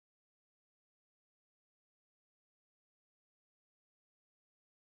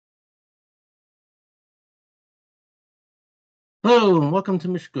Hello, and welcome to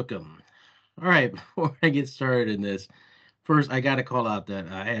MSHGQM. All right, before I get started in this, first I got to call out that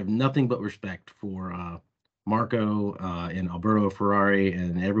I have nothing but respect for Marco and Alberto Ferrari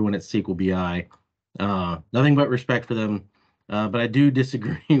and everyone at sqlbi. Nothing but respect for them, but I do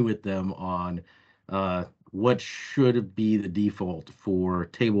disagree with them on what should be the default for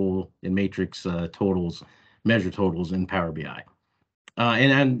table and matrix totals, measure totals in Power BI.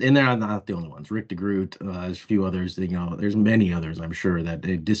 And they're not the only ones. Rick DeGroot, there's a few others. There's many others. I'm sure that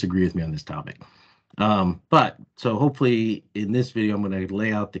they disagree with me on this topic. But so hopefully in this video, I'm going to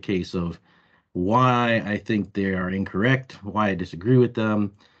lay out the case of why I think they are incorrect, why I disagree with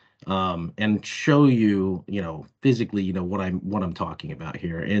them, and show you, physically, what I'm talking about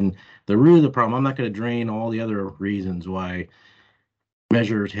here. And the root of the problem, I'm not going to drain all the other reasons why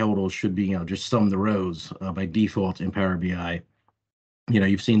measure totals should be, just sum the rows by default in Power BI.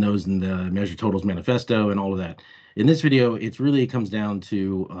 You've seen those in the measure totals manifesto and all of that. In this video, it comes down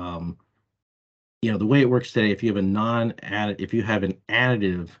to the way it works today. If you have an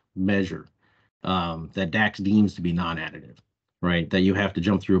additive measure that DAX deems to be non-additive, right? That you have to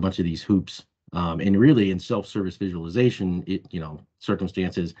jump through a bunch of these hoops. And really in self-service visualization,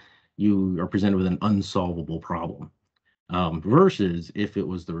 circumstances, you are presented with an unsolvable problem. Versus if it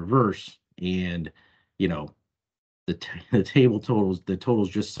was the reverse and, you know, the totals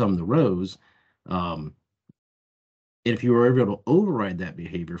just sum the rows. If you were able to override that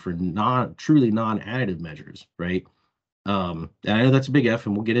behavior for truly non-additive measures, right? And I know that's a big F,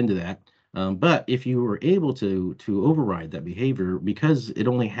 and we'll get into that. But if you were able to override that behavior, because it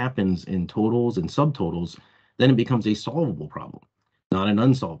only happens in totals and subtotals, then it becomes a solvable problem, not an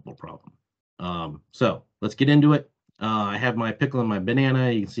unsolvable problem. So let's get into it. I have my pickle and my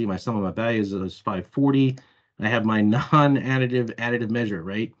banana. You can see my sum of my values is 540. I have my non-additive additive measure,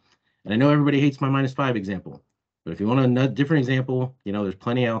 right? And I know everybody hates my -5 example, but if you want a different example, there's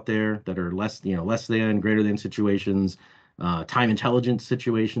plenty out there that are less than, greater than situations, time intelligence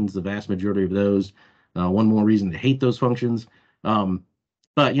situations, the vast majority of those. One more reason to hate those functions.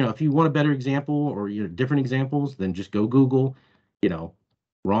 But if you want a better example or different examples, then just go Google,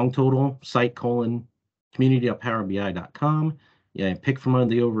 wrong total, site : community.powerbi.com. Yeah, and pick from one of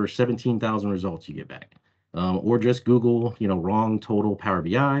the over 17,000 results you get back. Or just Google, wrong total Power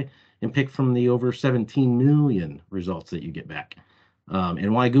BI and pick from the over 17 million results that you get back.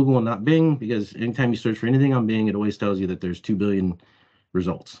 And why Google and not Bing? Because anytime you search for anything on Bing, it always tells you that there's 2 billion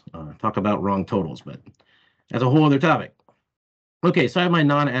results. Talk about wrong totals, but that's a whole other topic. Okay, so I have my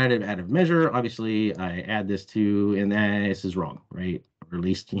non-additive additive measure. Obviously, I add this to, and this is wrong, right? Or at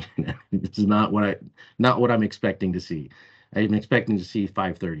least this is not what I'm expecting to see. I'm expecting to see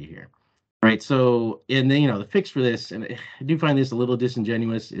 530 here. Right. So, and then, the fix for this, and I do find this a little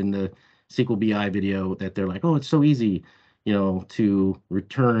disingenuous in the sqlbi video that they're like, oh, it's so easy, to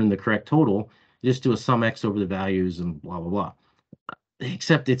return the correct total. Just do a sum x over the values and blah, blah, blah.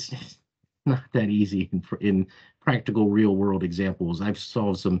 Except it's not that easy in practical real world examples. I've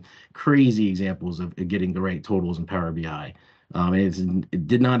solved some crazy examples of getting the right totals in Power BI. And it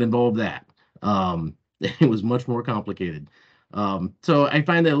did not involve that. It was much more complicated. So I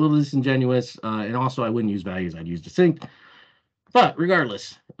find that a little disingenuous, and also I wouldn't use values, I'd use distinct. But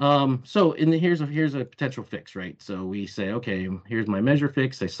regardless, so here's a potential fix, right? So we say, okay, here's my measure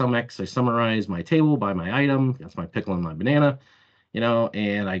fix. I sum x, I summarize my table by my item. That's my pickle and my banana,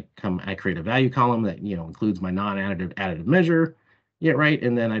 and I create a value column that includes my non-additive additive measure. Yeah, right.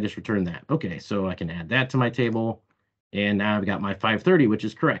 And then I just return that. Okay, so I can add that to my table, and now I've got my 530, which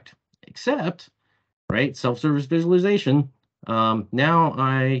is correct. Except, right, self-service visualization. Now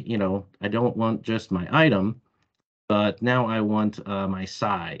I don't want just my item, but now I want my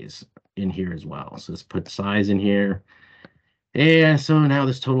size in here as well. So let's put size in here. And so now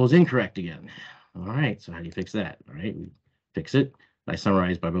this total is incorrect again. All right, so how do you fix that? All right, we fix it. I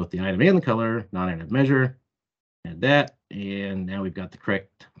summarize by both the item and the color, non-additive measure. Add that, and now we've got the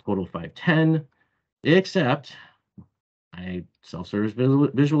correct total 510, except I self-service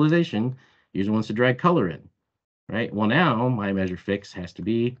visualization user wants to drag color in. Right. Well, now my measure fix has to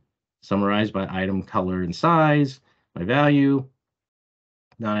be summarized by item, color, and size, my value,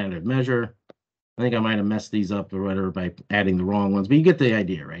 non-additive measure. I think I might have messed these up or whatever by adding the wrong ones, but you get the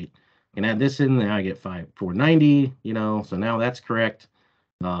idea, right? I can add this in, now I get 490, so now that's correct.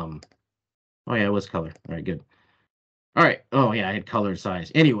 Oh yeah, it was color. All right, good. All right. Oh yeah, I had color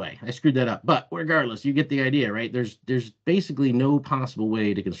size. Anyway, I screwed that up. But regardless, you get the idea, right? There's basically no possible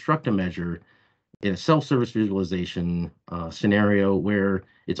way to construct a measure in a self-service visualization scenario where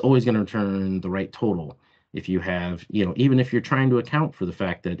it's always going to return the right total. If you have, even if you're trying to account for the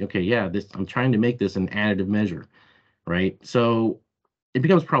fact that, okay, yeah, I'm trying to make this an additive measure. right? So it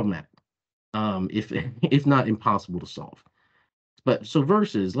becomes problematic, if if not impossible to solve. But so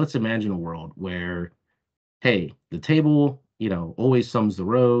versus, let's imagine a world where, hey, the table, always sums the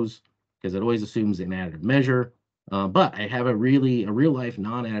rows because it always assumes an additive measure. But I have a real life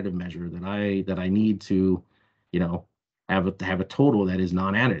non-additive measure that I need to, you know, have a total that is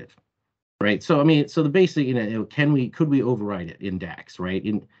non-additive, right? So I mean, so the basic, could we override it in DAX, right?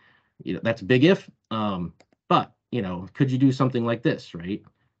 That's a big if. But could you do something like this, right?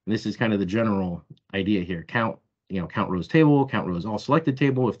 And this is kind of the general idea here. Count rows table, count rows all selected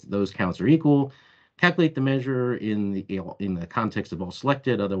table. If those counts are equal, calculate the measure in the context of all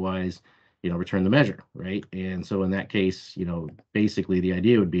selected. Otherwise, return the measure, right? And so in that case, basically the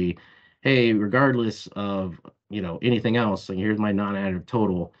idea would be, hey, regardless of anything else, so here's my non-additive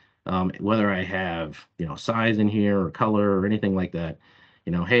total. Whether I have size in here or color or anything like that,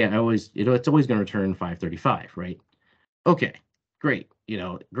 hey, it's always going to return 535, right? Okay, great.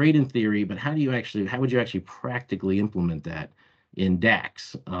 Great in theory, but how would you actually practically implement that in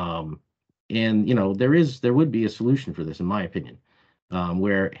DAX? And there would be a solution for this, in my opinion,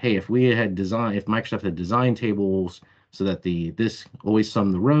 where, hey, if Microsoft had designed tables so that this always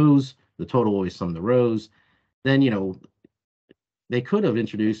sum the rows, the total always sum the rows, then they could have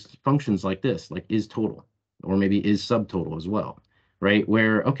introduced functions like this, like is total, or maybe is subtotal as well, right?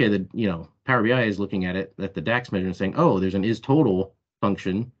 Where, okay, Power BI is looking at the DAX measure and saying, oh, there's an is total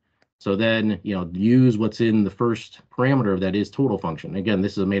function. So then, use what's in the first parameter of that is total function. Again,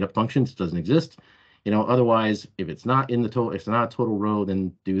 this is a made up function, it doesn't exist. Otherwise, if it's not in the total, if it's not a total row,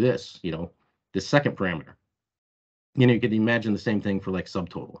 then do this, this second parameter. You could imagine the same thing for like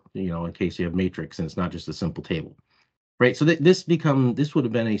subtotal, in case you have matrix and it's not just a simple table. Right, so this would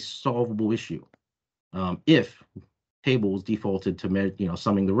have been a solvable issue, if tables defaulted to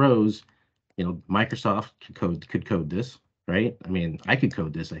summing the rows. Microsoft could code this, right? I mean, I could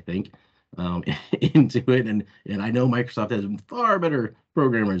code this, I think, into it, and I know Microsoft has far better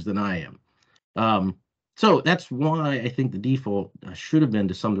programmers than I am. So that's why I think the default should have been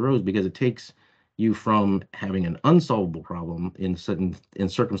to sum the rows, because it takes you from having an unsolvable problem in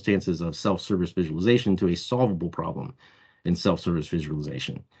circumstances of self-service visualization to a solvable problem in self-service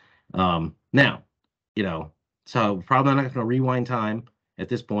visualization. Now, so probably not going to rewind time at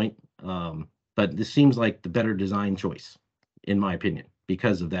this point, but this seems like the better design choice, in my opinion,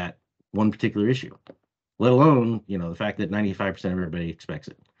 because of that one particular issue, let alone, the fact that 95% of everybody expects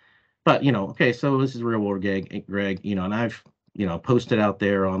it. But, okay, so this is real world, Greg, and I've, posted out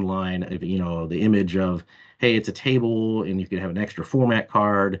there online, the image of, hey, it's a table and you could have an extra format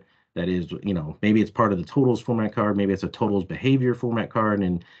card that is, maybe it's part of the totals format card, maybe it's a totals behavior format card,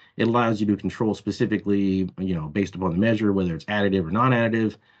 and it allows you to control specifically, based upon the measure, whether it's additive or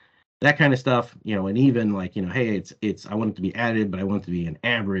non-additive, that kind of stuff, and even like, hey, I want it to be additive, but I want it to be an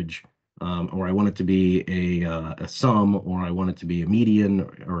average, or I want it to be a sum, or I want it to be a median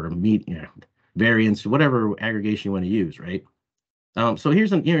or a variance, whatever aggregation you want to use, right? So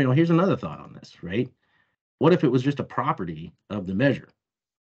here's another thought on this, right? What if it was just a property of the measure?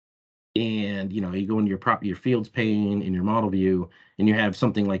 And you go into your fields pane in your model view, and you have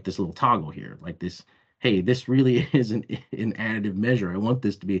something like this little toggle here, like this. Hey, this really is an additive measure. I want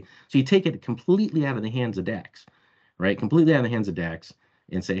this to be. So you take it completely out of the hands of DAX, right? Completely out of the hands of DAX,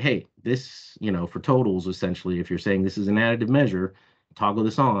 and say, hey, this, for totals, essentially, if you're saying this is an additive measure, toggle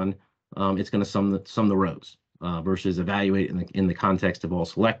this on. It's going to sum the rows, versus evaluate in the context of all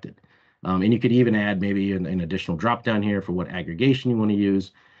selected. And you could even add maybe an additional drop down here for what aggregation you want to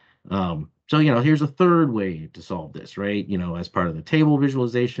use. So, here's a third way to solve this, right? As part of the table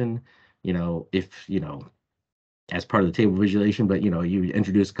visualization, if, as part of the table visualization, but, you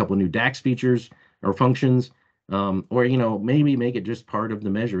introduce a couple of new DAX features or functions, or, maybe make it just part of the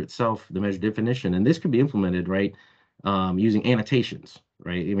measure itself, the measure definition. And this could be implemented, right, using annotations,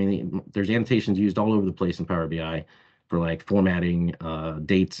 right? I mean, there's annotations used all over the place in Power BI for like formatting,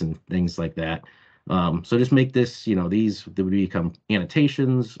 dates and things like that. So just make this, these would become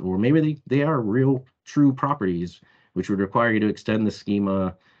annotations, or maybe they are real true properties, which would require you to extend the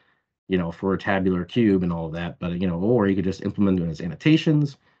schema, for a tabular cube and all of that. But, or you could just implement them as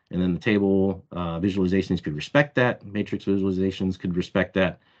annotations, and then the table visualizations could respect that. Matrix visualizations could respect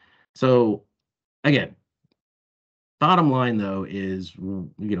that. So again, bottom line though is,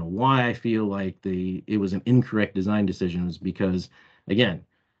 why I feel like it was an incorrect design decision is because, again,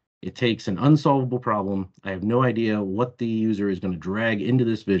 it takes an unsolvable problem. I have no idea what the user is going to drag into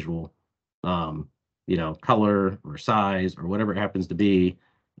this visual, color or size or whatever it happens to be.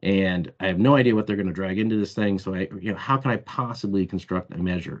 And I have no idea what they're going to drag into this thing. So how can I possibly construct a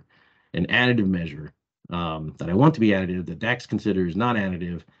measure, an additive measure, that I want to be additive, that DAX considers not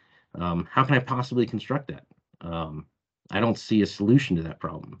additive. How can I possibly construct that? I don't see a solution to that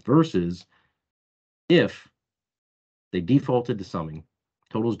problem. Versus if they defaulted to summing,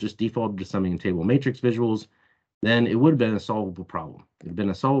 totals just defaulted to summing in table matrix visuals, then it would have been a solvable problem. It would have been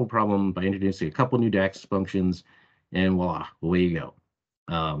a solvable problem by introducing a couple new DAX functions, and voila, away you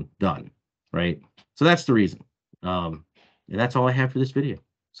go. Done, right? So that's the reason. And that's all I have for this video.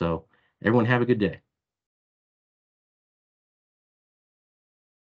 So everyone have a good day.